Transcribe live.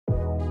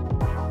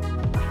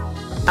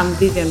I'm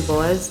Vivianne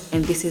Boaz,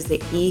 and this is the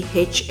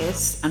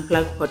EHS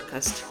Unplugged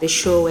Podcast, the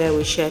show where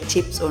we share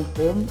tips on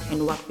home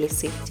and workplace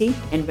safety,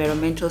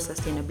 environmental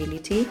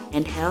sustainability,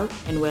 and health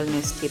and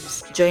wellness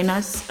tips. Join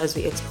us as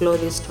we explore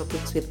these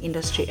topics with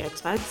industry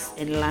experts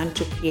and learn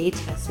to create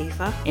a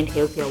safer and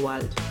healthier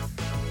world.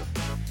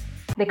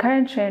 The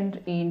current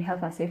trend in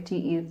health and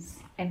safety is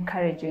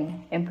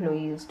encouraging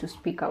employees to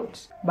speak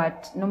out.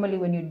 But normally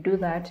when you do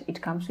that,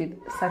 it comes with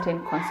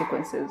certain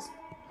consequences.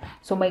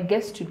 So my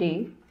guest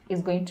today is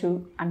going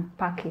to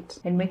unpack it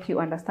and make you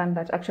understand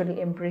that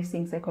actually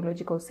embracing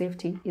psychological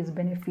safety is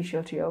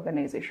beneficial to your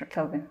organization.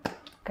 Kelvin,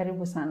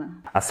 karibu sana.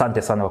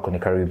 Asante sana kwa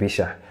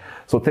kunikaribisha.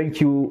 So thank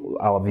you,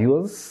 our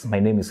viewers. My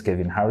name is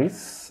Kevin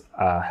Harris,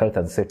 a health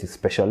and safety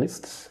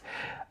specialist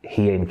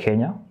here in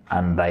Kenya,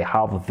 and I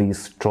have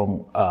this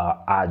strong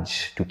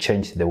urge to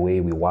change the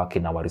way we work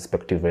in our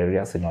respective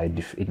areas, in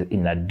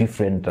our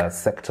different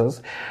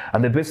sectors.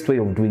 And the best way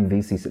of doing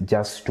this is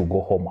just to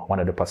go home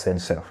 100%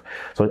 safe.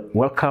 So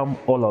welcome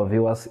all our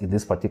viewers in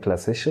this particular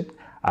session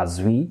as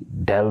we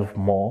delve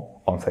more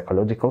on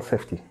psychological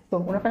safety. So,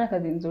 unafanya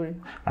kazi nzuri.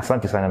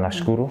 Asante sana,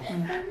 nashukuru.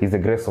 It's the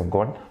grace of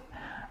God.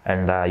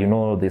 And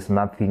there's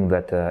nothing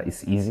that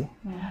is easy.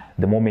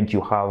 The moment you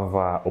have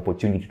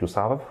opportunity to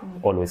serve,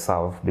 always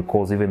serve,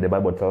 because even the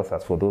Bible tells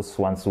us, for those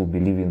ones who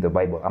believe in the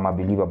Bible, I'm a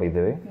believer, by the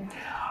way,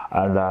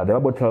 and the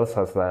Bible tells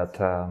us that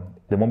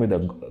the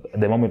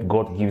moment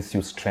God gives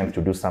you strength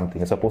to do something,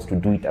 you're supposed to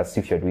do it as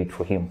if you're doing it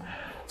for Him.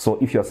 So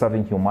if you're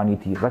serving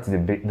humanity, that's the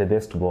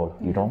best goal,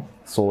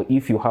 So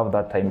if you have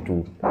that time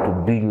to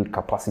build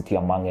capacity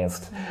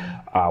amongst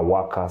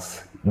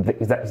workers,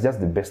 it's just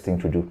the best thing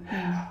to do.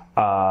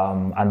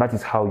 And that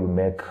is how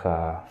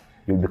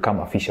you become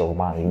a fisher of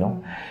man,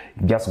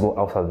 You just go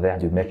out there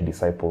and you make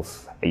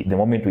disciples. The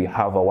moment we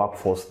have a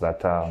workforce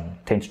that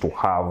tends to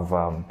have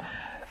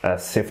a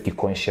safety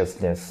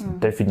consciousness,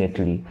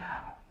 definitely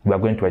we are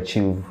going to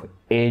achieve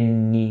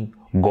any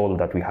goal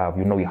that we have.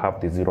 We have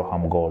the zero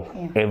harm goal.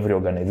 Every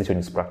organization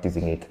is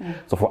practicing it.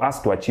 So for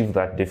us to achieve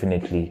that,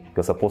 definitely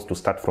you're supposed to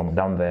start from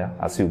down there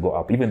as you go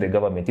up. Even the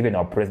government, even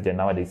our president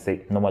nowadays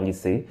normally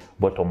say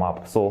bottom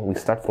up. So we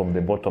start from the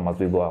bottom as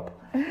we go up.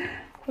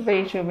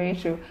 Very true, very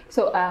true.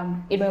 So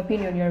in my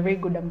opinion, you're a very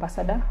good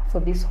ambassador for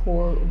this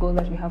whole goal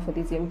that we have for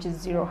this year, which is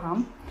zero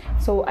harm.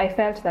 So I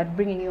felt that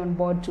bringing you on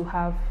board to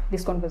have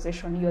this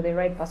conversation, you're the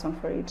right person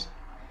for it,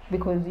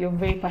 because you're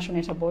very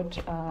passionate about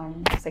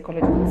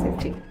psychological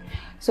safety.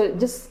 So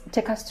just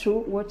take us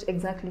through what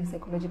exactly is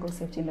psychological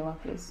safety in the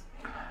workplace.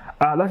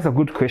 That's a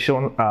good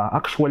question.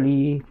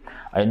 Actually,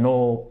 I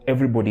know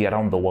everybody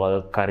around the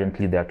world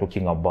currently, they are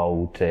talking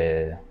about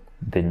the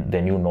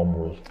new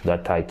normal,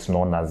 that it's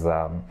known as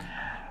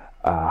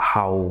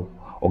how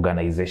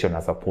organizations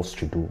are supposed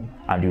to do.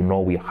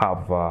 And we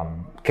have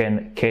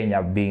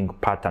Kenya being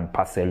part and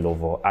parcel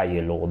of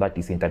ILO, that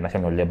is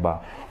International Labour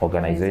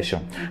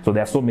Organization. So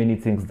there are so many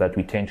things that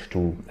we tend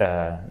to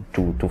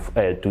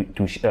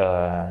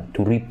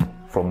reap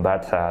from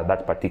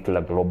that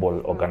particular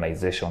global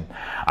organization.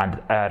 And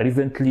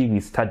recently we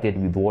started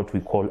with what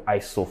we call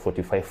ISO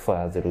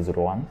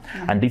 45001,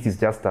 and this is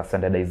just a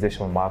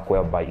standardization mark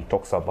whereby it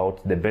talks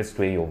about the best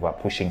way of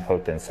pushing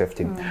health and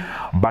safety.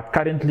 But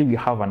currently we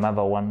have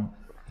another one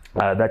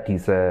that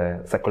is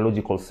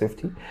psychological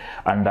safety,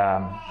 and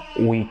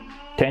we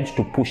tend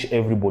to push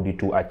everybody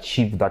to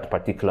achieve that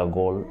particular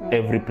goal.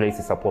 Everybody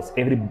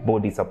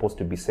is supposed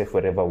to be safe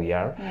wherever we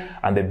are,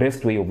 and the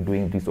best way of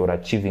doing this or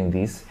achieving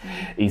this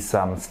is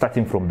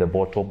starting from the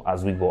bottom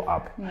as we go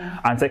up.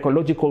 And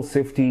psychological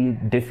safety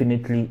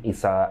definitely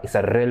is a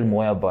realm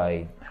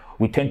whereby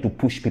we tend to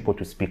push people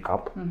to speak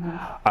up.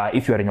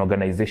 If you are in an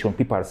organization,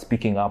 people are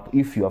speaking up.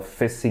 If you are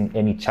facing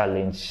any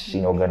challenge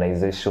in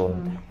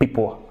organization,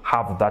 people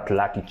have that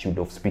latitude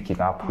of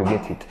speaking up. You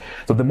get it?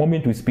 So the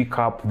moment we speak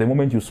up, the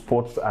moment you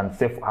spot and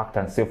safe act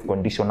and safe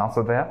condition out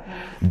there,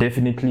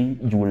 definitely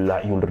you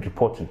will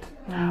report it.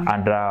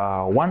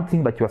 And one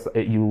thing that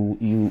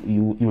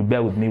you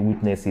bear with me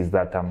witness is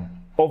that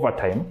over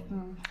time,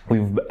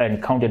 we've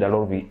encountered a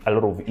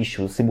lot of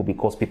issues simply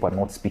because people are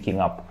not speaking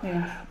up.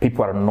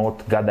 People are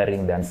not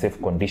gathering the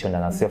unsafe condition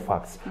and unsafe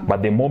acts.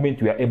 But the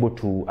moment we are able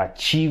to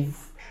achieve,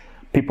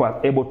 people are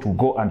able to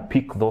go and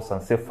pick those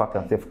unsafe facts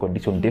and safe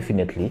conditions,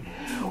 definitely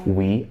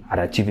we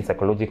are achieving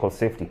psychological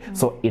safety.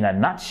 So in a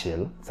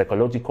nutshell,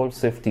 psychological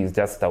safety is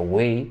just a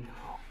way,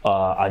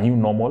 a new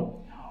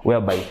normal,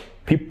 whereby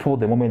people,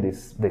 the moment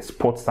they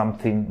spot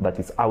something that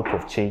is out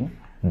of chain,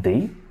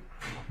 they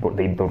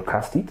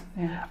broadcast it,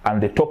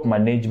 and the top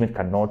management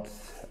cannot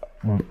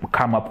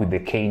come up with the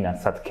cane and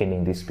start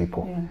caning these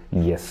people.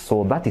 Yes,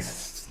 so that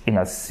is, in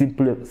a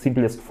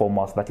simplest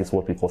format, that is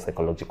what we call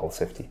psychological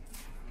safety.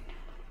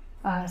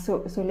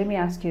 So let me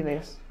ask you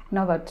this.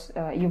 Now that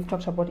you've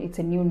talked about it's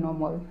a new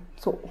normal,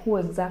 so who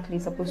exactly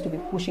is supposed to be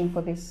pushing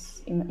for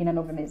this in an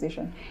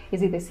organization?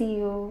 Is it the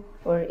CEO,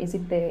 or is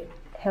it the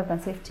health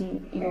and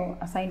safety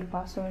assigned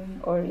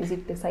person, or is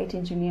it the site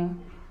engineer?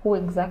 Who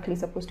exactly is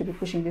supposed to be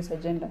pushing this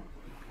agenda?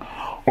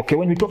 Okay,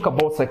 when we talk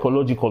about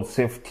psychological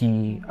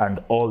safety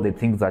and all the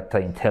things that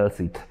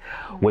entails it,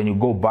 when you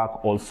go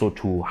back also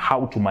to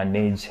how to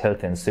manage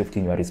health and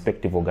safety in your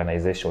respective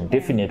organization,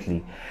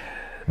 definitely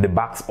the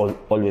bucks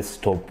always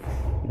stop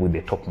with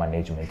the top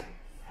management.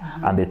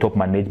 And the top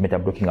management,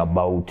 I'm talking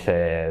about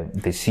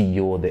the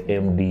CEO, the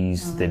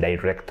MDs, the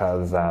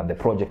directors, the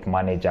project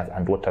managers,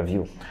 and what have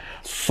you.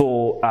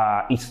 So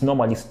it's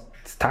normally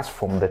starts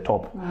from the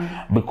top,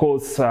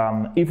 because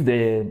if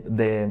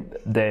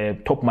the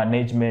top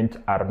management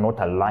are not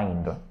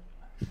aligned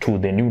to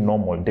the new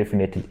normal,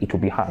 definitely it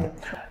will be hard.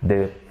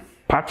 The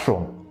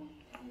patron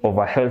of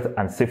a health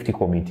and safety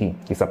committee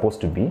is supposed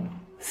to be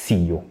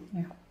CEO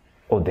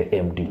or the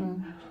MD.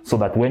 So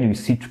that when you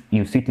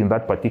sit in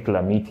that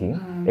particular meeting,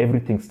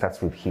 everything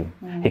starts with him.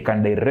 He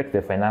can direct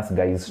the finance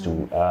guys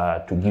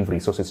to give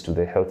resources to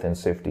the health and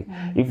safety.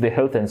 If the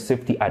health and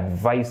safety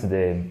advise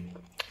the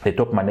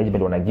top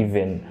management on a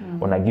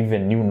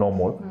given new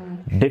normal,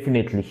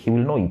 definitely he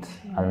will know it,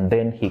 and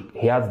then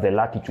he has the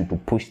latitude to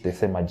push the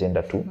same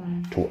agenda to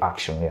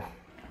action. Yeah.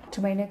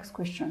 To my next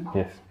question.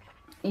 Yes.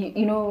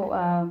 You know,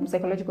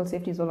 psychological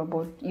safety is all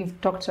about, you've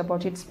talked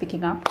about it,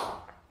 speaking up,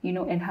 you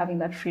know, and having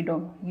that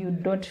freedom. You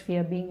don't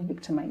fear being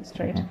victimized,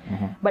 right?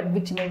 But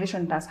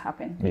victimization does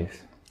happen.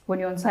 Yes. When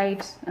you're on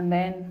site and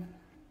then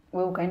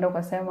wewe ukaenda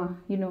ukasema,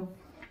 you know,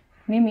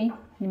 mimi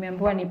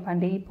nimeambiwa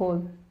nipande hii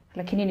pole,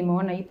 lakini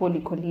nimeona hii pole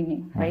iko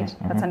lini, right?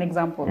 That's an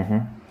example.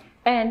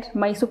 And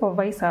my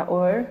supervisor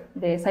or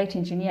the site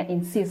engineer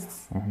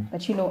insists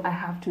that, you know, I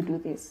have to do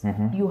this.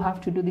 You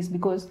have to do this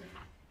because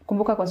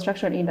kumbuka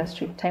construction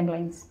industry,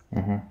 timelines.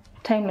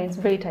 Timelines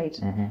very tight.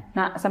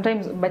 Now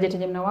sometimes budget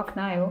yenye mna work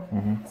nayo,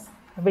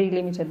 a very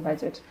limited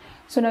budget.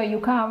 So now you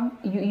come,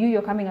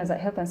 you're coming as a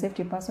health and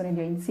safety person and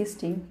you're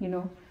insisting, you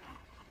know,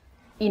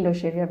 ndo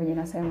sheria venye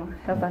nasema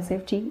health and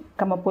safety,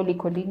 kama poli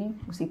kolini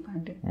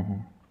usipande.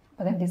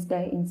 But then this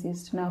guy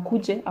insists na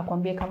akuje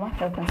akwambie kama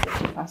health and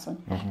safety person.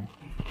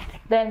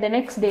 Then the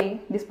next day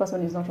this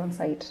person is not on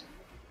site.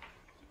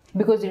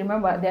 Because you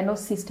remember, there are no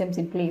systems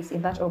in place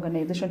in that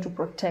organization to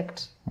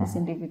protect this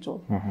individual.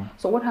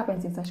 So what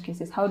happens in such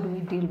cases? How do we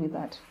deal with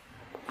that?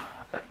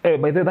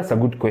 By the way, that's a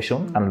good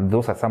question, and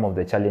those are some of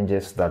the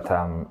challenges that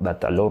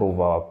that a lot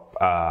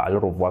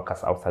of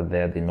workers outside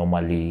there they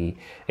normally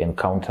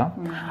encounter,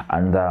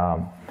 and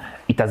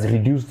it has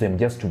reduced them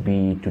just to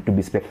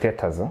be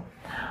spectators,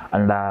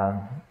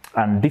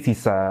 and this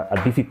is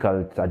a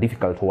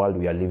difficult world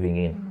we are living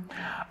in.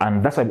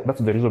 And that's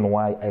the reason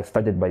why I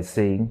started by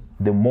saying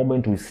the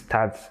moment we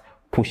start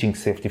pushing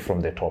safety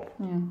from the top,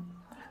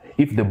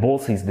 if the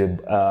boss is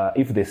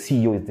if the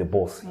CEO is the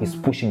boss, he's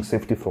pushing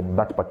safety from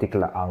that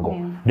particular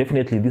angle.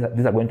 Definitely,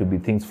 these are going to be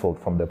things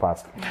from the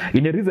past.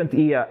 In a recent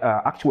year,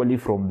 actually,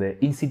 from the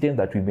incident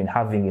that we've been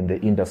having in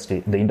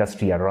the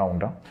industry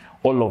around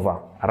all over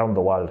around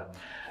the world,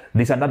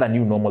 there's another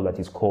new normal that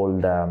is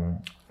called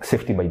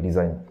safety by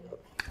design.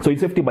 So in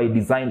safety by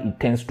design, it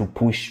tends to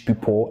push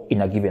people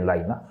in a given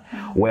line,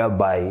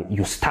 whereby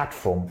you start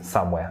from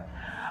somewhere.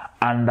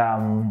 And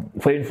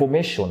for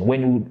information,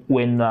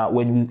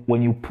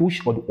 when you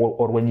push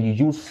or when you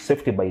use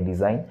safety by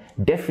design,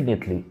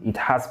 definitely it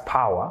has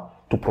power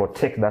to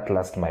protect that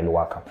last mile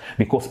worker,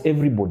 because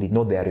everybody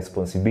know their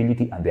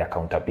responsibility and their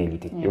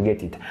accountability. You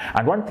get it.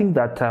 And one thing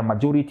that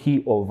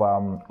majority of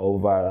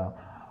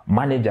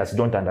managers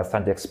don't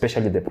understand,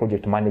 especially the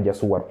project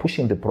managers who are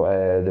pushing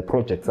the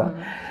projects,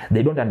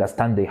 they don't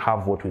understand they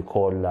have what we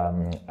call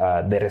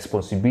the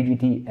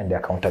responsibility and the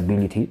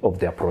accountability of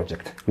their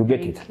project. You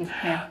get it?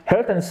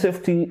 Health and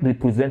safety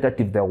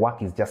representative, their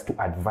work is just to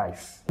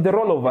advise. The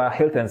role of a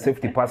health and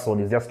safety person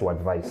is just to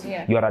advise.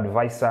 You're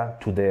advisor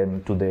to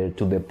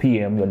the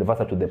PM, you're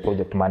advisor to the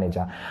project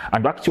manager.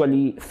 And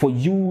actually, for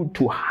you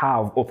to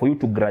have or for you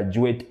to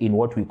graduate in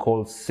what we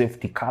call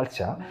safety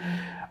culture,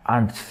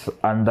 and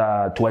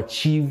to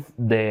achieve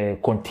the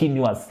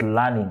continuous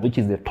learning, which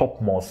is the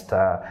topmost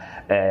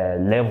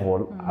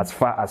level as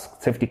far as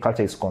safety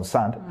culture is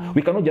concerned,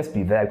 we cannot just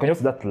be there. You can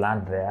just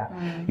learn there.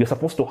 You're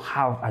supposed to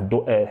have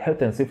a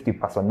health and safety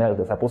personnel.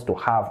 They're supposed to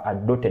have a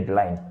dotted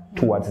line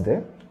towards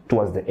the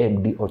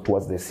MD or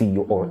towards the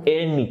CEO or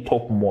any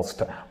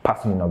topmost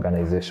person in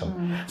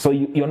organization. So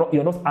you're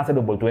not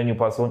answerable to any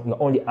person.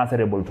 You're only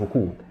answerable to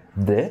who?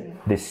 The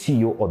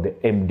CEO or the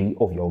MD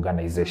of your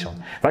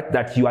organization.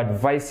 That you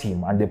advise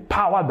him, and the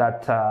power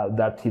that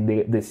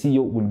the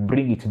CEO will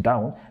bring it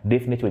down,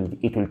 definitely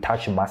it will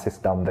touch masses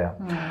down there.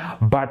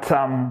 But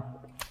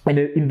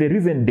in the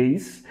recent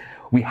days,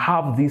 we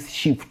have this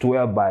shift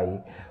whereby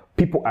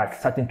people are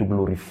starting to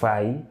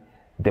glorify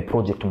the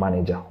project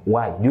manager.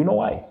 Why? Do you know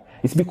why?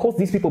 It's because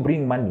these people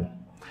bring money.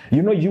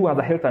 You know, you as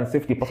a health and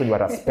safety person, you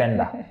are a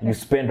spender. You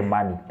spend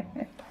money,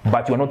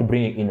 but you are not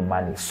bringing in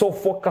money. So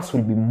focus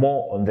will be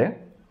more on the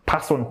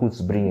person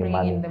who's bringing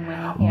money. In the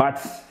money.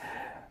 But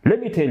let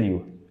me tell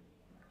you,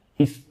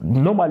 it's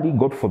normally,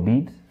 God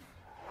forbid,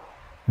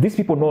 these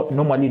people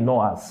normally know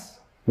us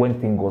when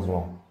things goes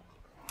wrong,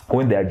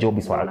 when their job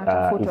is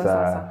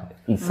at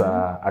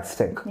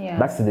stake.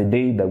 That's the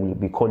day that we'll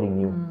be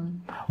calling you.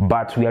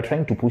 But we are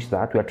trying to push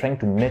that. We are trying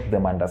to make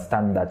them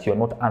understand that you're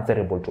not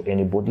answerable to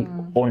anybody,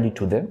 only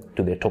to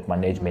the top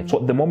management. So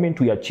the moment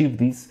we achieve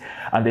this,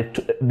 and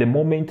the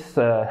moment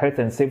health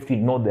and safety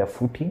know their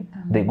footing,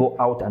 they go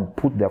out and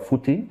put their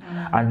footing.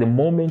 And the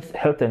moment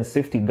health and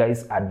safety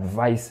guys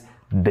advise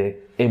the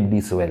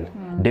MDs well,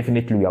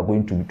 definitely we are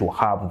going to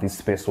have this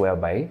space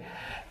whereby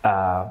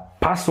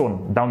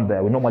person down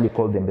there, we normally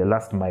call them the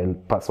last mile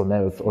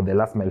personnel or the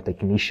last mile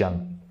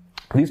technician.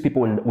 These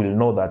people will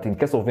know that in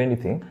case of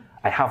anything,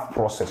 I have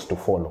process to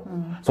follow.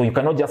 So you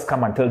cannot just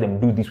come and tell them,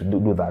 do this,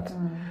 do that.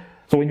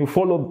 So when you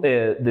follow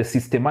the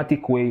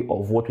systematic way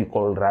of what we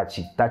call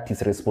RACHI, that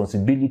is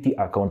responsibility,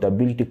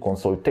 accountability,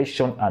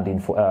 consultation,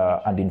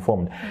 and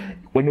informed.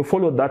 When you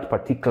follow that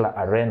particular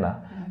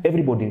arena,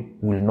 everybody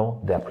will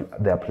know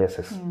their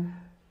places.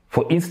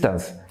 For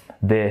instance,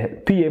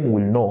 the PM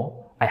will know,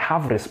 I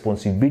have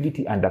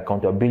responsibility and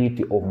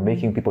accountability of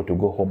making people to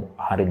go home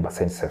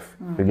 100% safe.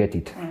 You get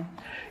it?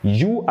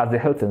 You as the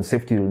health and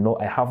safety will know,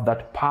 I have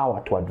that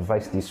power to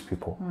advise these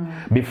people.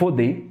 Before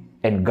they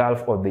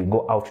engulf or they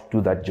go out to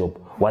do that job,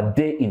 were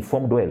they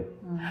informed well?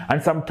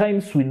 And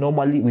sometimes we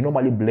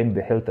normally blame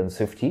the health and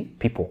safety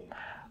people.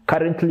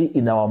 Currently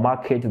in our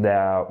market,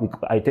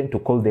 I tend to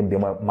call them the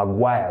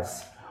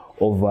Maguires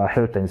of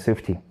health and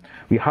safety.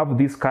 We have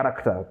this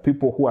character,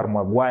 people who are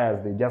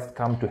Maguires, they just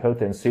come to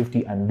health and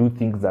safety and do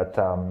things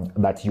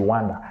that you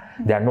wonder.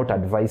 They are not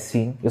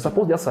advising. You're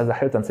supposed just as a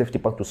health and safety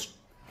person to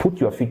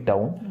put your feet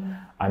down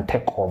and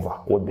take over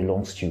what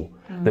belongs to you.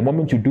 The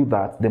moment you do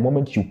that, the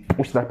moment you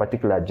push that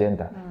particular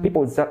agenda,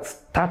 people will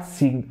start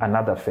seeing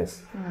another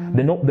face.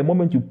 The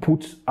moment you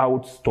put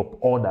out stop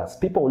orders,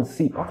 people will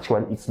see,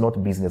 actually, it's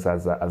not business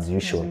as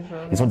usual.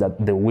 It's not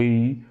that the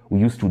way we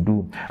used to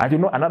do.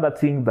 And another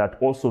thing that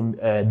also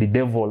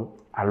bedevil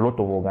a lot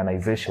of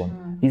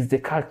organization is the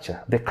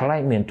culture, the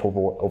climate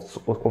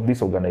of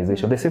this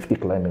organization, the safety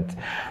climate.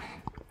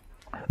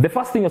 The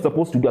first thing you're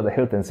supposed to do as a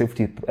health and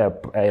safety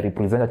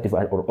representative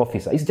or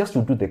officer is just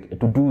to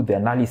do the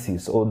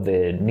analysis or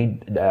the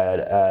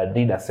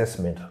need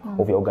assessment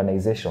of your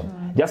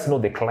organization. Just know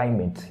the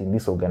climate in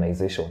this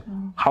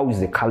organization. How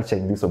is the culture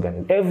in this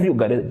organization? Every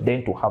organization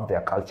then to have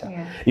their culture.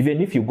 Even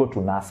if you go to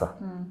NASA,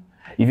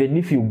 even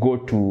if you go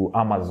to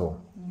Amazon,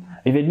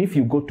 even if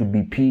you go to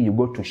BP, you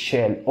go to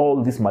Shell,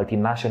 all these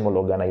multinational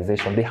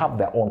organizations, they have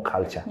their own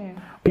culture.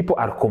 People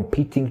are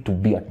competing to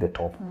be at the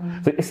top.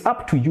 So it's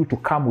up to you to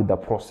come with the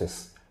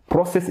process.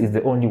 Process is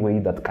the only way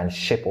that can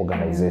shape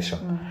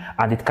organization.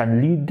 And it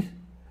can lead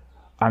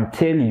and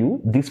tell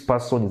you this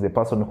person is the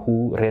person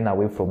who ran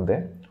away from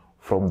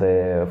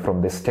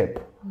the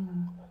step.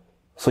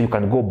 So you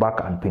can go back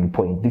and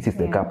pinpoint, this is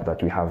the gap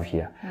that we have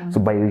here. So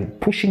by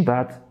pushing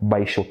that,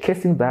 by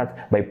showcasing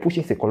that, by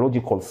pushing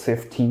psychological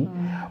safety,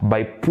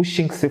 by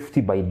pushing safety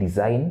by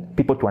design,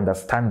 people to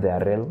understand their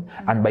realm,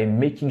 and by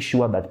making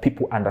sure that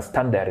people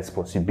understand their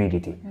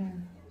responsibility.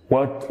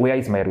 Where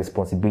is my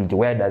responsibility?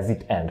 Where does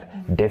it end?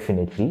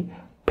 Definitely,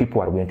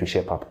 people are going to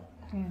shape up.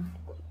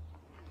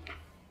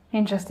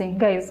 Interesting.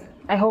 Guys,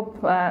 I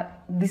hope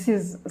this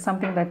is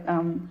something that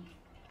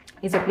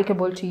is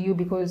applicable to you,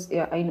 because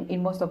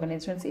in most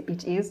organizations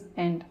it is.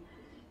 And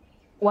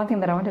one thing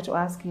that I wanted to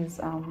ask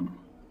is,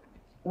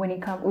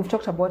 we've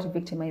talked about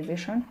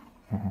victimization,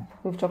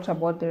 we've talked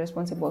about the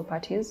responsible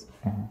parties,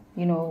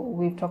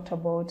 we've talked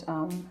about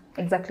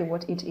exactly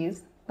what it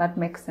is. That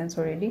makes sense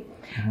already.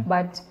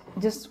 But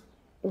just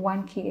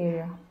one key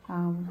area,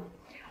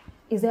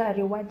 is there a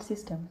reward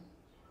system?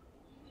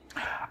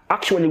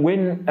 Actually,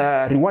 when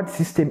reward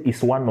system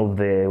is one of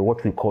the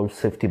what we call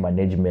safety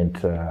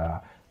management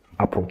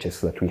approaches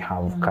that we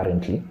have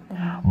currently,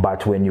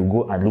 but when you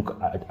go and look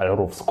at a lot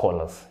of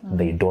scholars,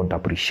 they don't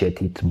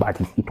appreciate it, but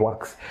it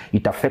works.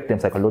 It affects them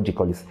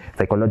psychologically.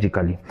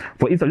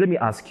 For instance, let me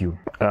ask you,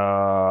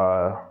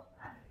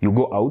 you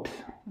go out,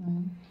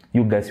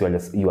 you guys,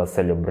 you are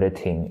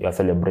celebrating,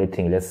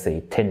 let's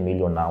say 10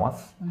 million hours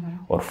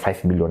or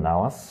 5 million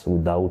hours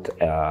without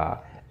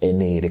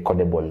any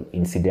recordable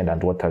incident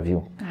and what have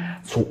you.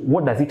 So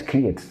what does it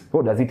create?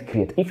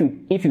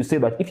 If you say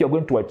that if you're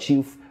going to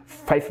achieve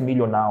 5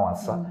 million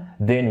hours,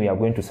 then we are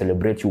going to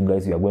celebrate you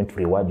guys, we are going to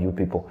reward you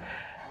people.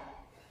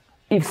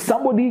 If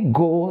somebody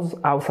goes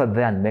outside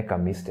there and make a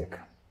mistake,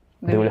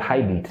 they will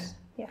hide it.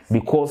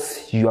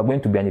 Because you are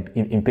going to be an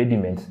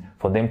impediment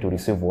for them to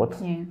receive what?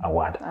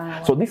 Award.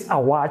 So this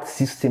award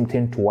system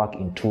tends to work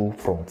in two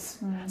fronts.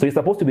 So you're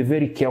supposed to be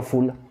very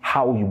careful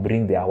how you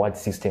bring the award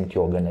system to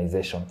your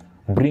organization.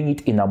 Bring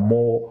it in a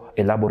more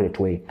elaborate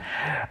way.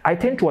 I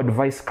tend to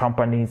advise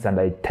companies and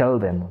I tell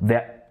them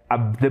that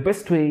the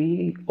best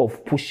way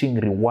of pushing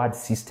reward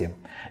system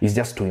is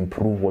just to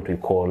improve what we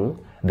call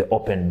the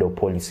open door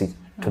policy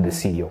to the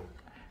CEO.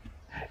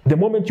 The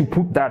moment you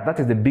put that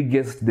is the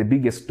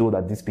biggest door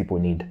that these people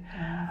need.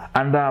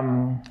 And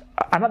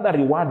another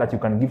reward that you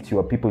can give to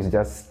your people is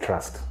just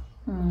trust.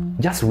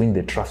 Just win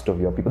the trust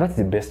of your people. That's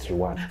the best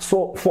reward.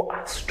 So for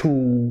us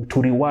to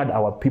reward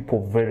our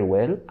people very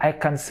well, I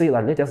can say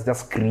that let us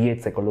just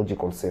create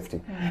psychological safety.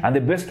 And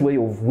the best way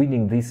of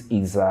winning this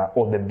is,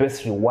 or the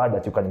best reward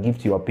that you can give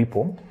to your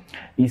people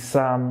is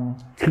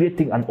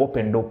creating an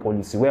open door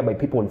policy whereby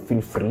people will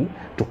feel free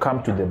to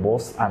come to the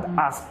boss and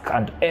ask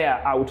and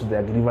air out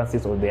their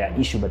grievances or their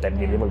issue that are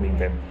delivering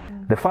them.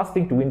 The first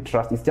thing to win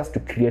trust is just to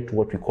create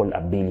what we call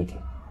ability.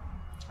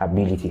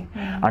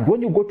 And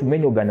when you go to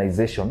many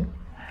organizations,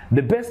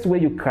 the best way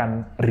you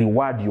can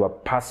reward your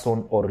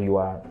person or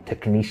your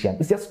technician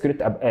is just create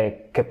a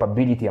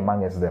capability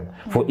amongst them.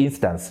 For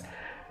instance,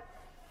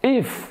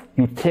 if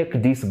you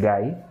take this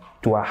guy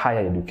to a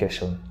higher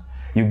education,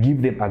 you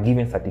give them a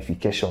given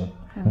certification,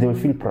 they will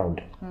feel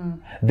proud.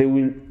 They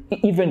will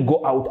even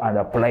go out and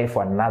apply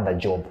for another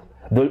job.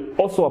 They'll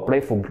also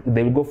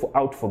they will go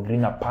out for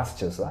greener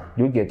pastures.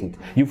 You get it?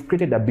 You've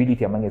created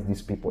ability amongst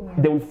these people.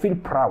 They will feel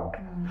proud.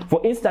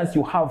 For instance,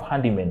 you have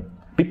handymen,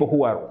 people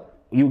who are,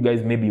 you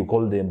guys maybe you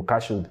call them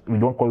casual. We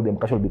don't call them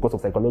casual because of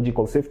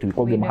psychological safety. We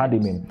call them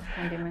handymen.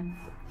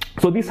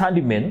 So these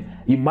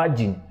handymen,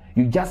 imagine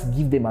you just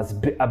give them as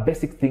a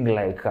basic thing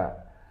like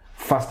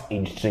first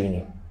aid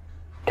training.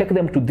 Take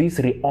them to this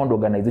renowned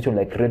organization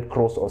like Red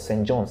Cross or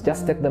St. John's.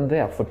 Just take them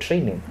there for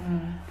training.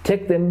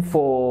 Take them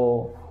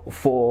for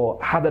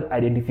hazard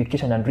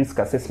identification and risk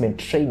assessment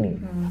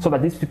training, so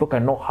that these people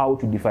can know how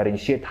to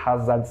differentiate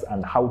hazards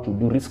and how to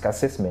do risk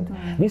assessment.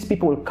 These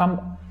people will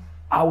come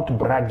out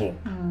bragging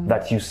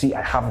that, you see,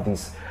 I have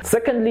this.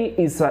 Secondly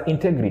is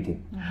integrity.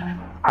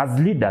 As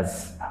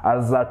leaders,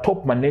 as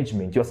top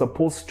management, you're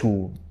supposed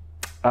to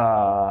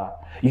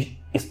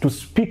is to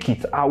speak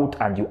it out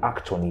and you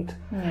act on it.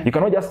 You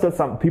cannot just tell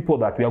some people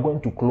that we are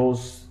going to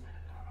close,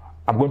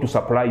 I'm going to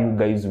supply you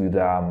guys with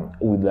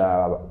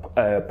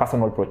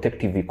personal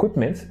protective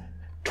equipment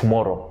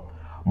tomorrow,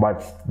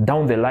 but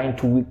down the line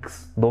 2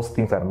 weeks, those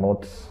things are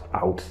not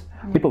out.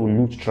 People will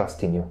lose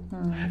trust in you.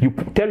 You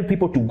tell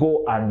people to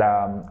go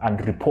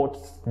and report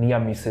near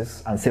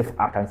misses and safe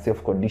act and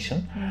safe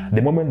condition.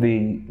 The moment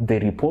they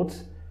report,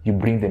 you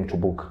bring them to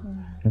book.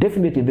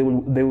 Definitely they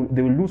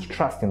will lose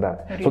trust in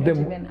that. So they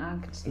even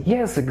act.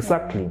 Yes,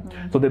 exactly.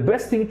 So the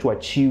best thing to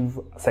achieve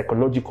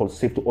psychological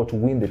safety, or to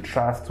win the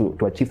trust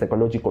to achieve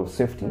psychological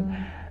safety,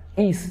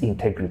 is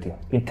integrity.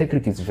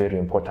 Integrity is very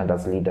important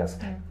as leaders.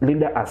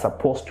 Leaders are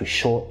supposed to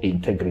show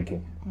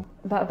integrity.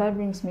 That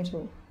brings me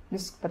to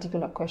this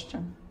particular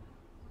question.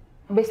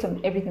 Based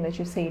on everything that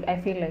you said, I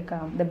feel like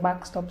the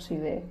buck stops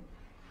with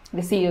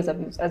the CEOs,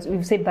 as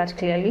we've said that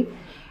clearly.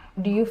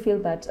 Do you feel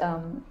that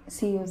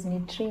CEOs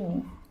need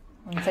training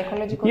on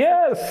psychological?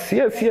 Yes.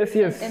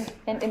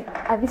 And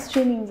are these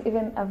trainings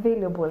even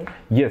available?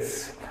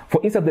 Yes.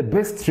 For instance, the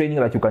best training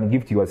that you can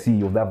give to your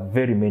CEO, there are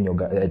very many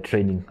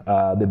training.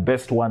 The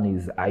best one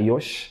is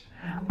IOSH.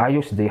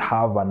 IOSH, they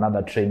have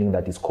another training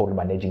that is called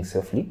Managing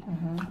Safely.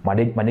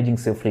 Managing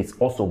Safely is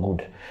also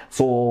good.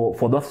 So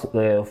for those,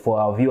 for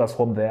our viewers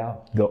home there,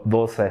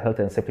 those health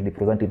and safety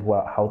representatives who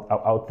are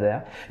out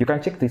there, you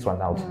can check this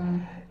one out.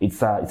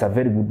 It's a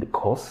very good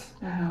course.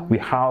 We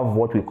have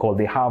what we call,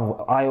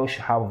 IOSH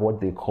have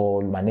what they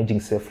call Managing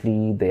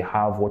Safely. They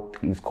have what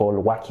is called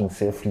Working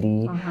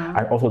Safely,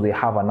 and also they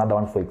have another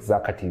one for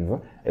executive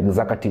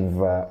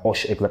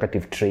OSH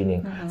executive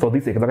training. So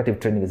this executive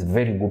training is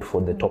very good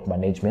for the top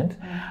management,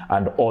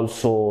 and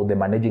also the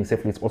Managing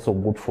Safely is also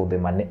good for the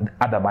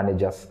other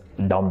managers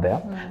down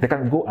there. They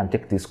can go and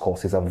take this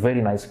course. It's a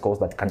very nice course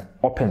that can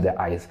open their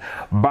eyes.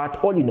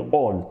 But all in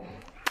all,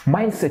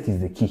 mindset is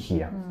the key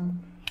here.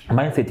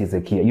 Mindset is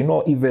the key. You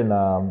know, even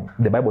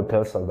the Bible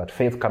tells us that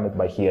faith cometh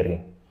by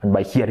hearing, and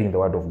by hearing the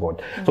word of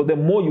God. So the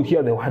more you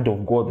hear the word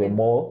of God, the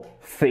more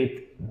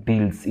faith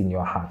builds in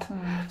your heart.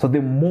 So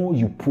the more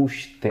you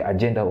push the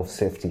agenda of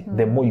safety,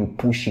 the more you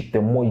push it, the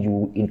more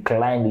you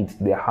incline it,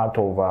 the heart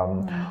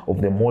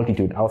of the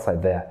multitude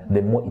outside there,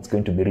 the more it's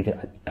going to be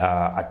written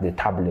at the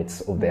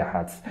tablets of their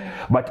hearts.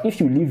 But if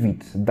you leave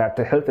it that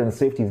health and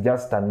safety is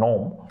just a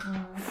norm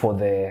for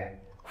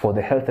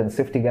the health and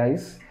safety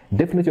guys,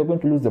 definitely you're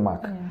going to lose the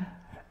mark.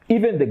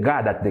 Even the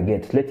guy that they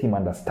get, let him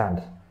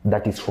understand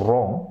that it's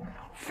wrong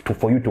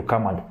for you to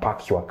come and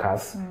park your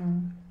cars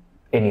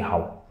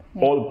anyhow.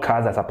 All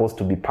cars are supposed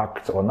to be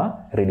parked on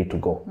ready to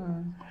go.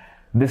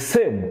 The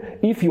same,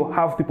 if you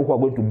have people who are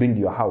going to build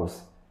your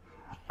house,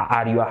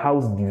 are your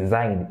house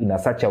designed in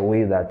such a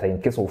way that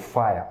in case of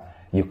fire,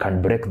 you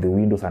can break the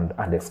windows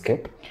and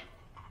escape?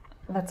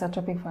 That's a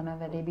topic for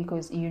another day,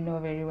 because you know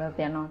very well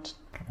they're not.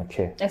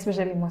 Okay.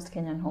 Especially most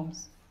Kenyan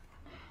homes.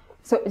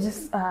 So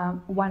just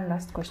one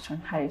last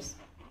question, Harris.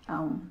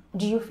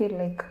 Do you feel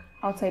like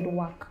outside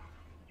work,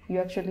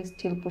 you're actually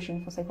still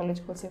pushing for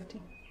psychological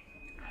safety?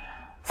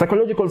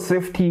 Psychological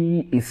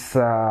safety is,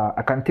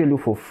 I can tell you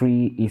for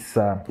free, it's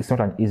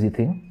not an easy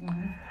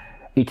thing.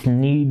 It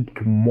needs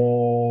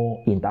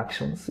more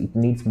inductions. It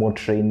needs more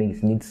training.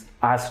 It needs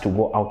us to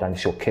go out and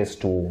showcase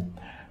to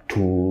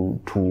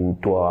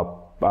our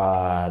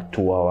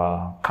to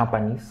our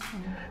companies.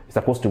 We're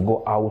supposed to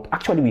go out.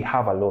 Actually, we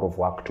have a lot of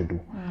work to do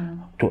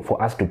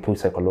for us to push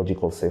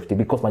psychological safety,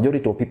 because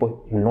majority of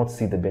people will not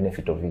see the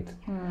benefit of it.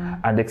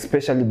 And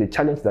especially the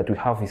challenge that we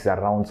have is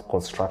around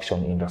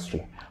construction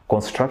industry.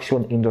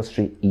 Construction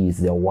industry is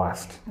the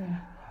worst.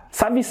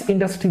 Service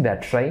industry,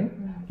 they're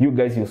trying. You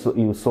guys,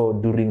 you saw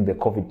during the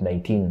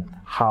COVID-19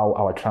 how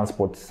our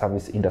transport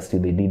service industry,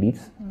 they did it.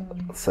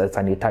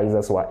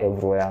 Sanitizers were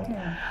everywhere.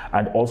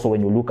 And also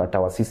when you look at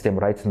our system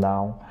right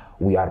now,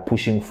 we are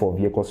pushing for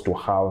vehicles to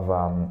have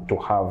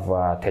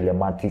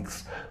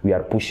telematics. We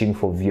are pushing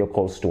for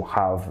vehicles to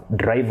have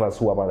drivers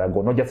who have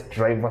undergone, not just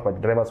drivers,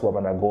 but drivers who have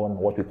undergone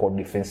what we call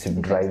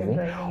defensive driving.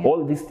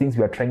 All these things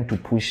we are trying to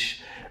push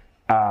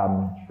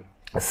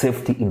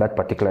safety in that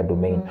particular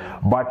domain.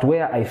 But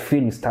where I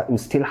feel we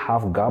still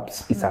have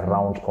gaps is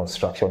around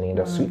construction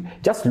industry.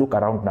 Just look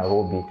around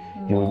Nairobi.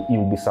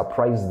 You'll be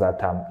surprised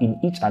that in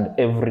each and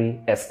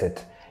every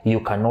estate, you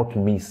cannot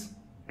miss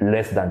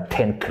less than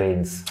 10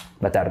 cranes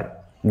that are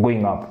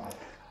going up.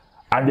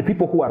 And the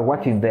people who are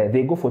working there,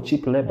 they go for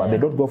cheap labor. They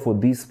don't go for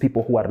these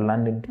people who are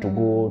learning to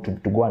go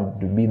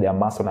and to be their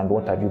mason and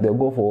what have you. They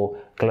go for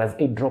class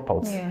 8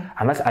 dropouts.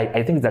 And that's,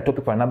 I think it's a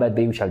topic for another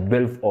day. We shall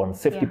delve on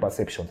safety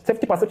perception.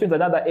 Safety perception is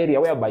another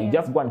area whereby you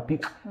just go and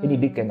pick any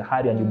Dick and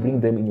Harry and you bring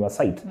them in your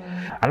sight.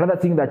 Another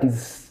thing that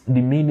is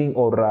demeaning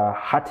or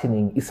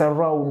heartening is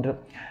around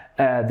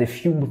the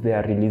fumes they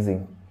are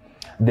releasing.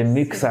 The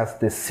mixers,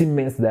 the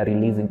cements they are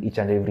releasing each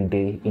and every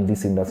day in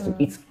this industry.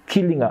 It's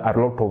killing a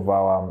lot of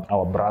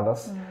our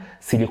brothers.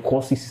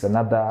 Silicosis is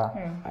another,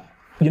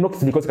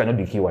 silicosis cannot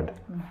be cured.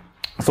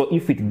 So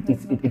if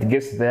it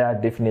gets there,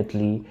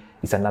 definitely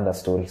it's another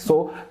story.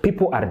 So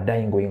people are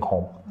dying going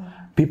home.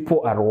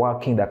 People are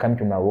working, they're coming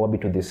to Nairobi,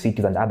 to the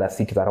cities and other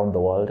cities around the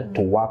world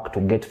to work,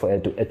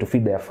 to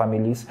feed their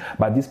families.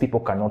 But these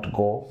people cannot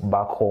go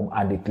back home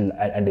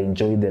and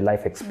enjoy the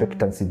life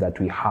expectancy that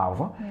we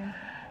have.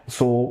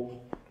 So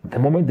the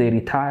moment they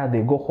retire,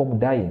 they go home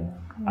dying.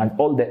 And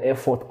all the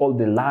effort, all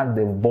the land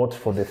they've bought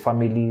for the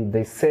family,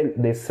 they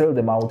sell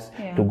them out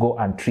to go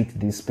and treat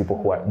these people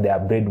who are their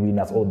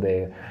breadwinners or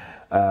the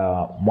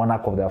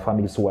monarch of their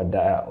families who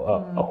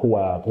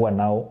are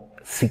now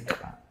sick.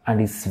 And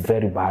it's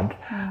very bad.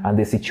 And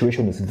the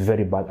situation is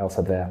very bad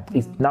outside there.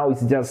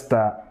 It's just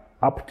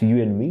up to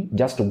you and me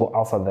just to go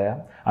outside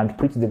there and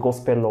preach the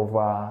gospel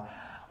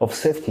of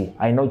safety.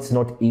 I know it's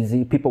not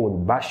easy. People will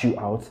bash you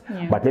out,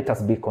 but let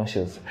us be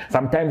conscious.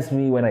 Sometimes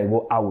me, when I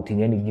go out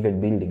in any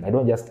given building, I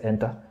don't just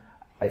enter.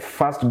 I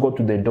first go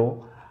to the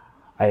door,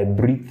 I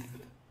breathe,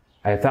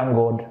 I thank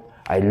God,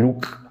 I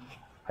look,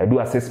 I do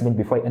assessment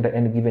before I enter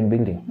any given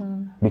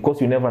building.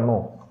 Because you never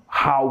know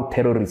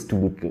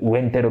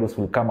when terrorists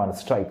will come and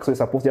strike. So you're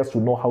supposed just to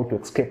know how to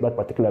escape that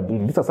particular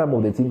building. These are some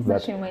of the things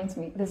that reminds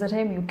me. There's a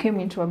time you came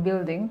into a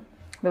building.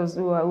 We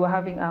were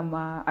having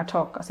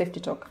a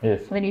safety talk.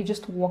 Yes. And then you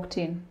just walked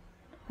in,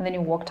 and then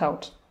you walked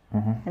out.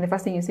 And the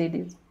first thing you said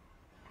is,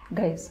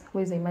 guys,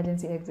 where's the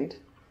emergency exit?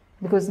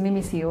 Because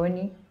mimi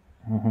sioni.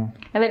 And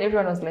then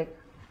everyone was like,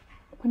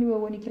 when we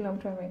were kila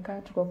mtu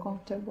amekaa tuko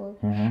comfortable.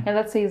 And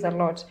that says a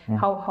lot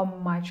how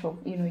much of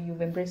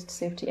you've embraced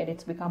safety and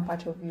it's become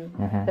part of you.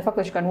 The fact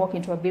that you can walk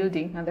into a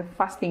building and the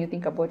first thing you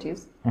think about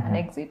is an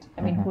exit.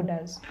 I mean, who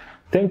does?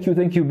 Thank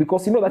you,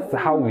 because that's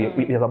how we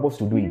are supposed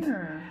to do it.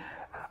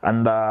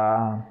 And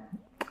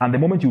the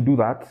moment you do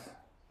that,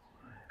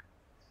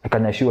 I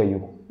can assure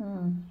you,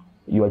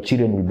 your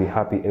children will be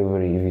happy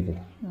every evening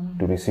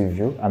to receive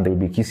you, and they will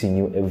be kissing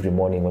you every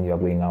morning when you are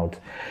going out.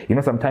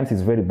 Sometimes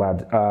it's very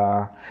bad.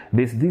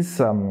 There's this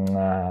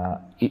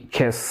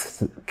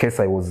case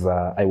I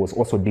was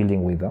also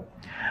dealing with.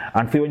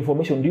 And for your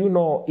information, do you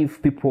know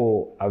if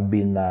people have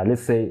been,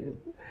 let's say,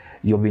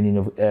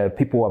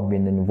 people have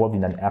been involved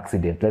in an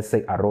accident, let's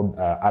say a road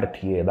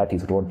RTA, that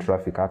is road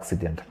traffic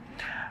accident.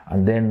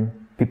 And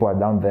then people are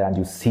down there and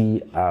you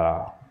see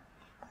an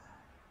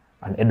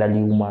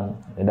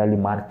elderly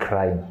man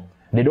crying.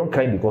 They don't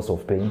cry because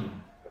of pain.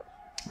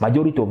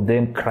 Majority of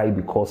them cry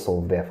because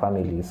of their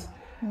families.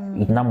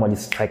 It normally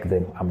strikes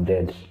them, I'm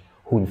dead.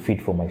 Who will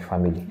feed for my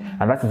family?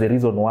 And that's the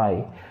reason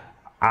why,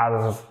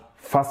 as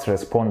first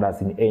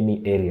responders in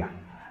any area,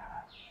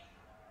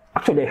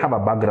 actually, I have a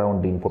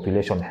background in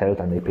population health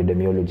and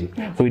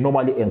epidemiology. So we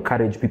normally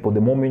encourage people,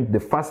 the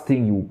first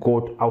thing you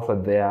go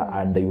outside there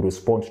and you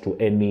respond to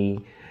any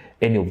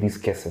of these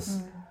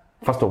cases,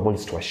 first of all,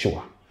 is to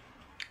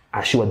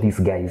assure these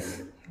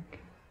guys,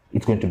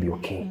 it's going to be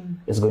okay.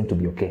 It's going to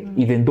be okay.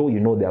 Even though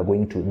they're not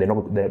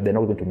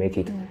going to make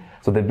it.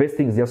 So the best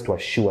thing is just to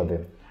assure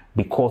them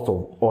because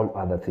of all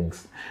other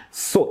things.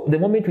 So the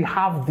moment we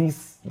have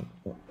this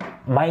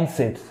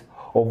mindset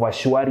of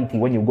assurity,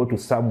 when you go to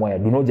somewhere,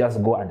 do not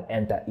just go and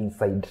enter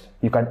inside.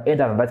 You can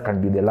enter and that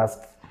can be the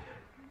last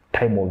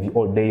time of you,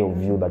 or day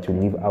of you that you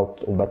live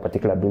out of that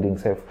particular building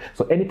safe.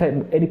 So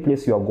anytime, any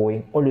place you are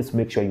going, always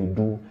make sure you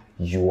do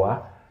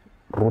your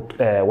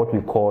what we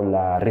call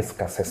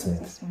risk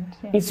assessment.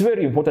 It's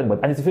very important,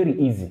 and it's very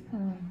easy.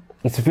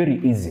 It's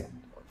very easy.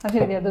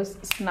 Actually, there are those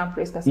snap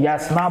risk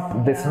assessments.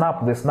 Yeah,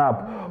 the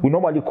snap. We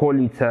normally call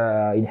it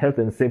in health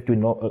and safety.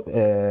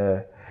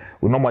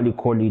 We normally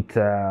call it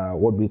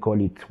what we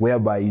call it,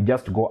 whereby you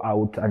just go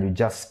out and you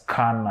just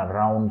scan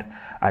around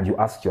and you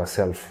ask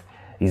yourself,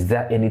 is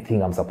there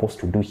anything I'm supposed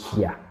to do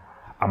here?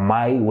 Am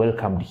I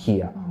welcomed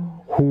here?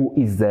 Who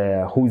is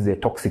the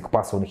toxic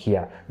person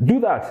here? Do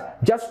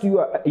that. Just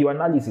do your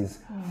analysis.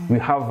 We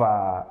have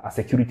a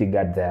security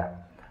guard there.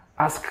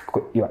 Ask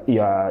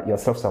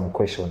yourself some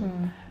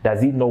question.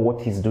 Does he know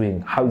what he's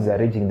doing? How is he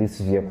arranging this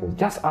vehicle?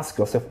 Just ask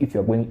yourself if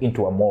you're going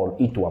into a mall,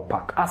 into a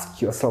park.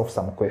 Ask yourself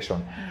some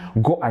question.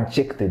 Go and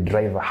check the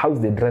driver. How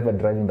is the driver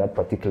driving that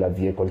particular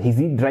vehicle? Is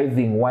he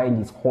driving while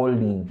he's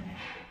holding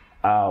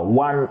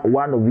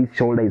one of his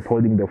shoulder is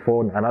holding the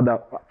phone, another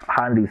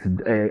hand is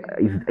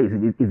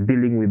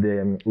dealing with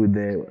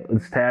the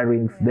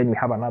steerings. Then we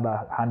have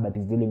another hand that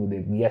is dealing with the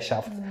gear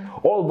shaft.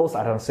 All those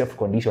are unsafe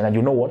conditions, and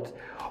you know what?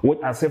 When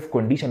unsafe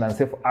condition and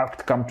safe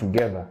act come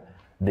together,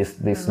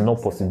 there's no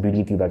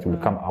possibility that will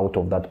come out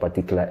of that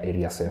particular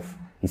area safe.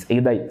 It's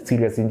either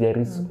serious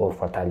injuries or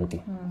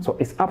fatality. So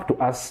it's up to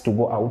us to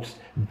go out,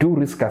 do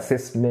risk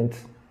assessment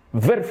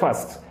very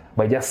fast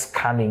by just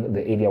scanning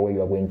the area where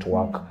you are going to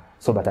work,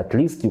 so that at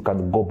least you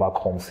can go back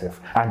home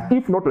safe. And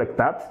if not like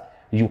that,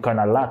 you can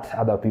alert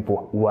other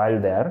people while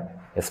they're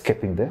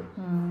escaping the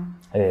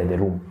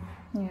room.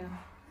 Yeah.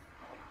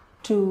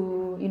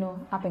 To,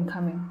 up and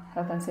coming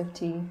health and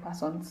safety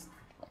persons,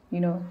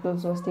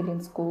 those who are still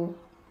in school,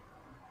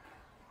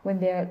 when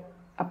they're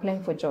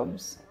applying for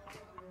jobs,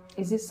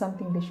 is this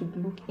something they should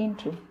look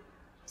into?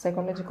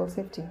 Psychological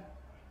safety.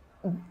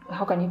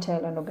 How can you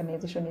tell an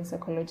organization is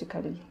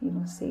psychologically,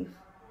 safe?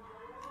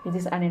 Is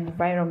this an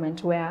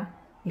environment where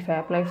if I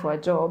apply for a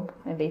job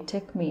and they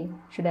take me,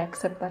 should I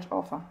accept that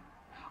offer?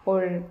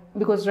 Or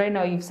because right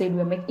now you've said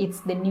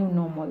it's the new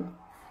normal.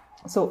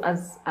 So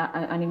as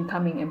an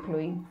incoming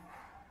employee,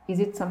 is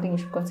it something you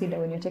should consider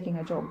when you're taking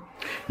a job?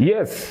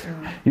 Yes.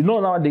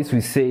 Nowadays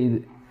we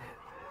say,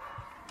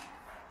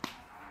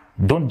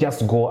 don't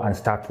just go and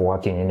start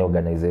working in an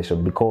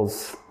organization,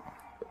 because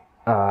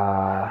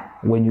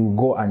when you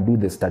go and do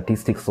the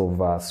statistics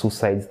of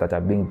suicides that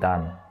are being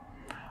done,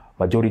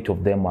 majority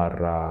of them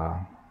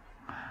are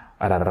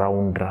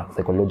around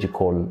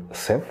psychological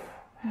safe,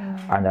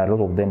 and a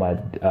lot of them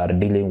are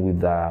dealing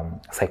with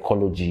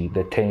psychology,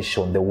 the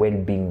tension, the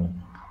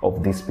well-being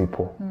of these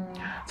people.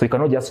 So you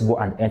cannot just go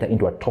and enter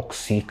into a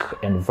toxic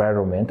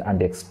environment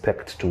and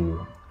expect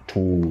to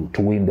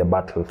win the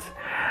battles.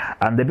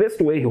 And the best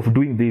way of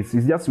doing this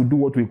is just to do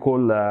what we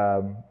call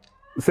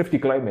safety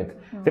climate.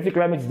 Safety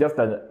climate is just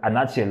a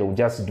nutshell of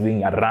just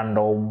doing a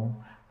random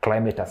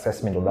climate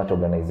assessment of that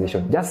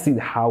organization. Just see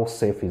how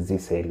safe is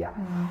this area.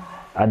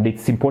 And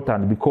it's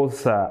important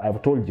because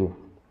I've told you,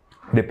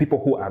 the people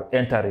who are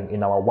entering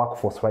in our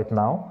workforce right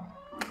now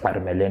are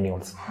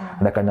millennials.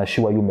 And I can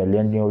assure you,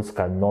 millennials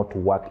cannot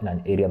work in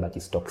an area that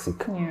is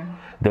toxic.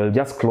 They'll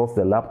just close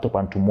the laptop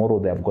and tomorrow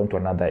they have gone to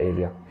another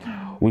area.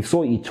 We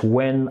saw it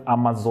when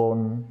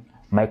Amazon,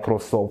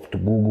 Microsoft,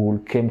 Google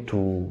came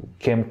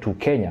to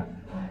Kenya.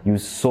 You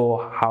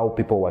saw how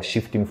people were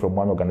shifting from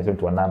one organization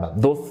to another.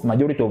 Those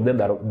majority of them,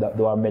 they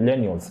were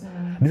millennials.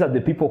 These are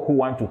the people who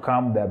want to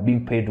come, they're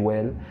being paid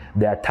well.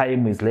 Their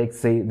time is, let's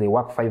say, they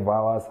work 5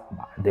 hours,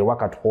 they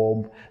work at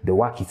home, the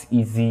work is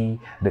easy,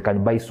 they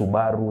can buy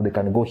Subaru, they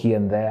can go here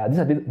and there. These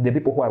are the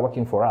people who are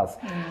working for us.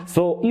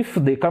 So if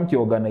they come to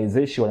your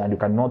organization and you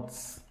cannot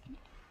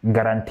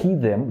guarantee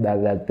them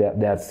that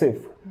they are safe,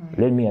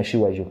 let me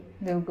assure you,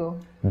 they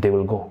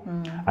will go.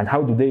 And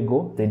how do they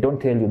go? They don't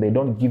tell you, they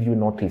don't give you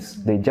notice.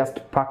 They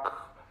just pack,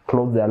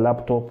 close their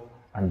laptop,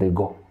 and they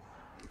go.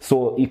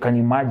 So you can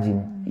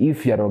imagine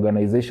if you're an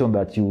organization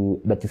that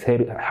is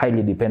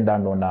highly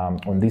dependent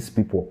on these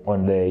people,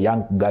 on the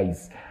young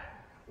guys,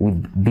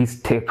 with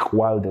this tech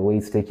world the way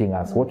it's taking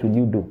us, what will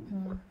you do?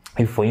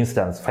 If, for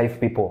instance,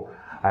 5 people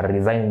are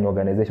resigning your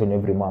organization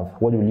every month,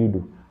 what will you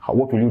do?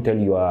 What will you tell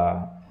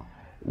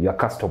your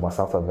customers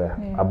out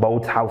there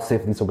about how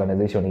safe this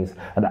organization is?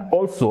 And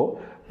also,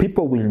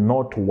 people will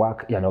not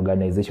work in an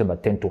organization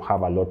that tend to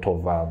have a lot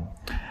of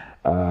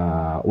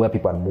where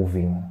people are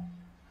moving.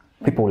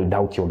 People will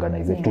doubt your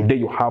organization. Today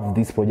you have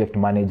this project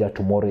manager,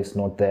 tomorrow it's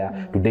not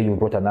there. Today you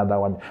brought another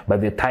one. By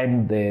the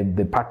time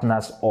the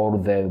partners or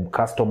the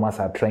customers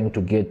are trying to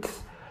get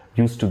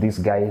used to these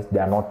guys, they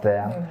are not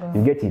there.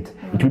 You get it?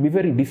 It will be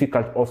very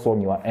difficult also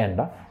on your end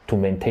to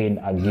maintain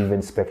a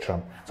given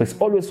spectrum. So it's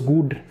always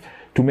good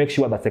to make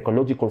sure that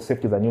psychological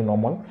safety is a new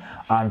normal.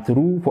 And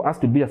for us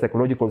to be a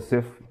psychological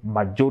safe,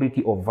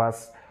 majority of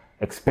us,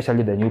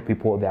 especially the new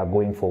people, they are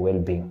going for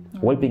well-being.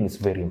 Well-being is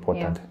very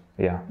important.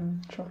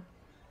 True.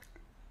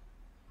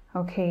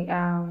 Okay,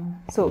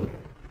 so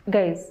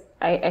guys,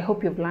 I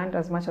hope you've learned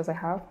as much as I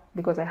have,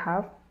 because I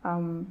have.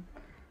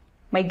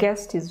 My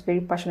guest is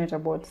very passionate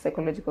about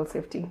psychological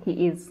safety.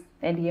 He is,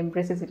 and he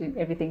embraces it in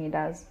everything he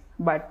does.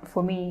 But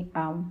for me,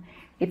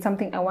 it's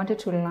something I wanted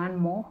to learn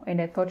more,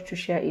 and I thought to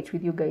share it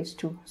with you guys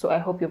too. So I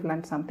hope you've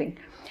learned something.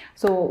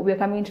 So we're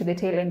coming to the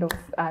tail end of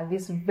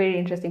this very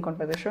interesting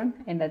conversation,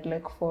 and I'd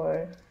like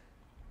for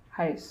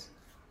Harris,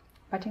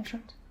 parting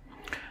shot.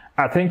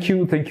 Thank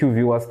you,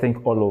 viewers.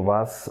 Thank all of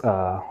us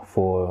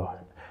for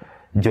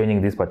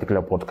joining this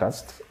particular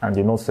podcast. And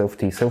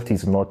safety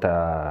is not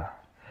a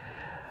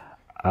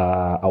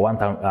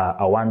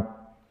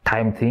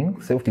one-time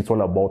thing. Safety is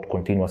all about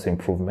continuous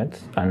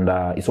improvement, and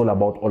it's all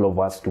about all of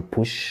us to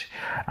push.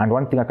 And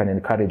one thing I can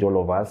encourage all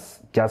of us: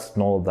 just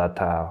know that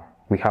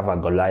we have a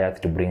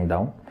Goliath to bring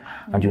down,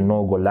 and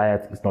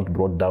Goliath is not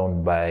brought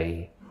down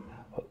by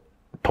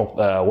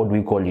what do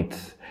we call it?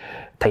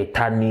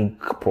 Titanic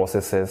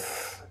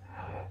processes.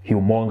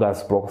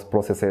 Humongous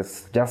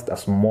processes, just a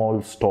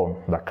small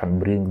stone that can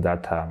bring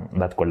that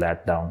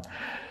Goliath down.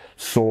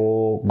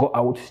 So go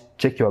out,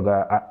 check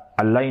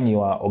align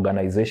your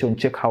organization,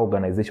 check how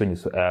organization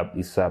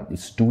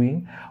is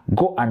doing.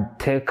 Go and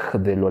take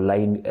the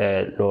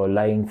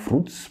low-lying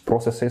fruits,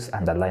 processes,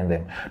 and align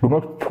them. Do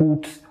not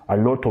put a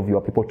lot of your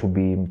people to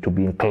be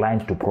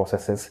inclined to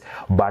processes,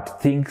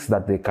 but things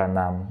that they can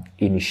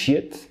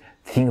initiate,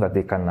 things that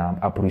they can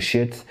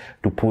appreciate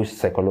to push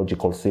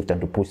psychological safety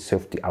and to push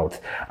safety out.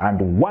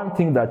 And one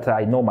thing that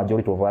I know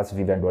majority of us,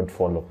 Vivianne, don't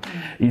follow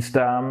is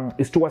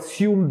to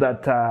assume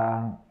that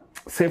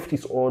safety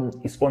is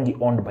only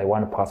owned by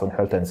one person,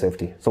 health and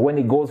safety. So when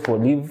he goes for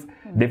leave,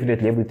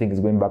 definitely everything is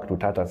going back to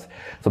tatters.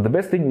 So the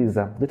best thing is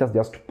let us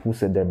just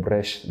push and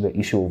embrace the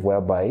issue of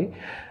whereby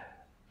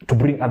to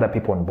bring other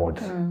people on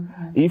board.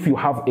 If you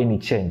have any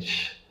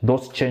change,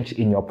 those change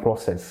in your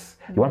process,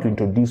 you want to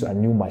introduce a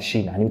new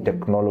machine, a new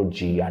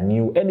technology, a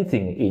new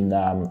anything in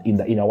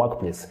a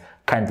workplace,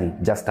 kindly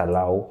just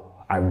allow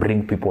and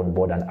bring people on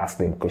board and ask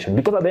them questions.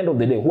 Because at the end of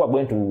the day, who are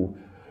going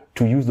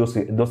to use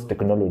those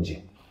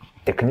technology?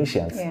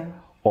 Technicians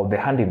or the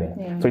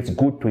handymen. So it's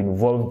good to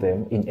involve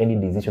them in any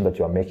decision that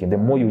you are making. The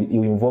more you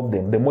involve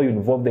them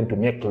to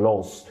make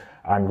laws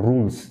and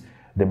rules,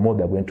 the more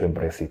they're going to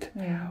embrace it.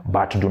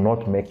 But do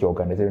not make your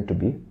organization to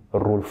be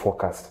rule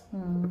focused.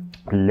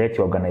 Let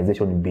your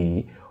organization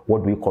be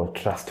what we call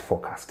trust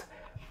focused.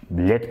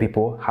 Let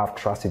people have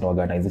trust in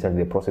organizations,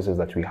 the processes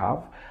that we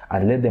have,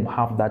 and let them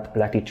have that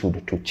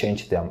latitude to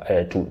change them,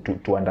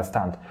 to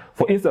understand.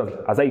 For instance,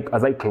 as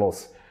I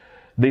close,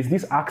 there's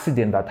this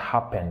accident that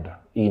happened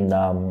in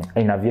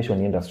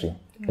aviation industry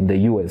in the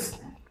US.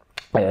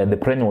 The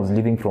plane was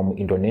leaving from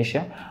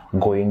Indonesia,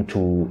 going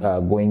to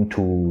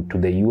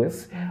the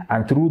US,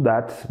 and through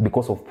that,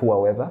 because of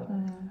poor weather,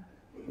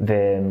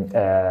 the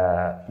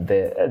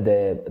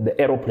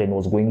aeroplane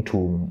was going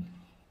to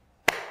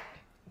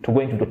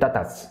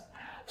tatters.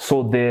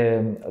 So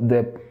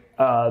the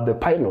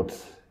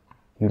pilots,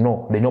 they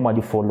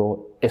normally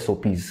follow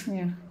SOPs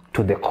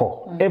to the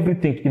core.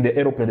 Everything in the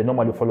aeroplane, they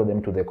normally follow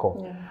them to the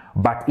core.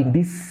 But in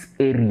this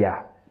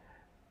area,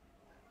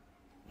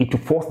 it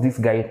forced this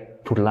guy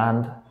to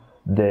land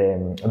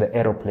the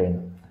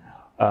aeroplane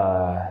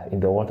in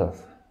the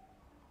waters.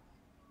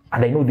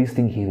 And I know this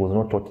thing he was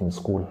not taught in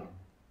school.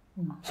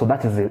 So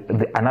that is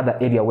another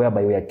area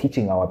whereby we are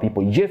teaching our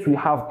people. Yes, we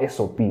have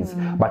SOPs,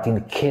 but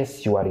in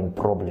case you are in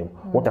problem,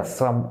 what are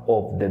some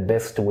of the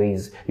best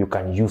ways you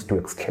can use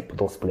to escape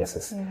those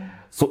places?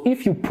 So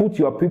if you put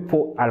your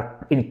people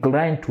are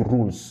inclined to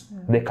rules,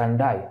 they can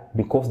die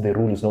because the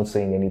rule is not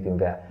saying anything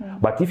there.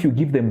 But if you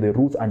give them the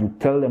rules and you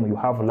tell them you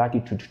have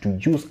latitude to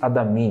use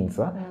other means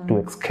to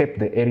escape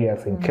the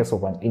areas in case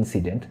of an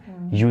incident,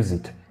 use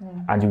it.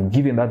 And you've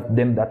given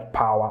them that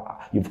power.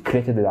 You've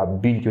created the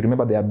ability.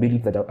 Remember the ability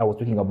that I was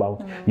talking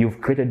about. You've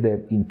created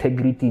the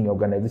integrity in your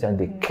organization,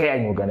 the care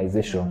in your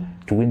organization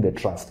to win the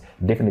trust.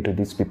 Definitely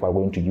these people are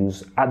going to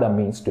use other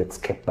means to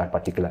escape that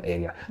particular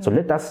area. So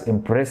let us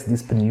embrace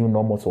these new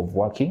normals of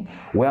working,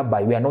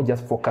 whereby we are not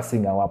just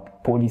focusing our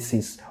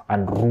policies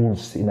and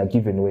rules in a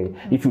given way.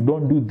 If you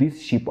don't do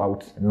this, ship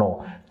out.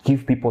 No.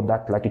 Give people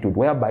that latitude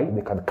whereby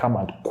they can come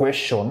and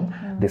question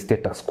the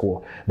status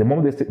quo. The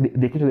moment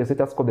they question the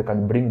status quo, they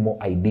can bring more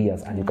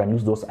ideas, and you can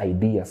use those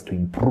ideas to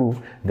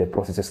improve the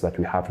processes that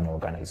we have in our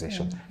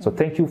organization. So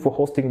thank you for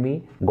hosting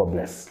me. God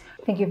bless.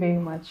 Thank you very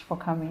much for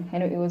coming. I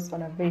know it was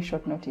on a very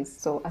short notice,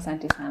 so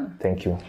asante sana. Thank you.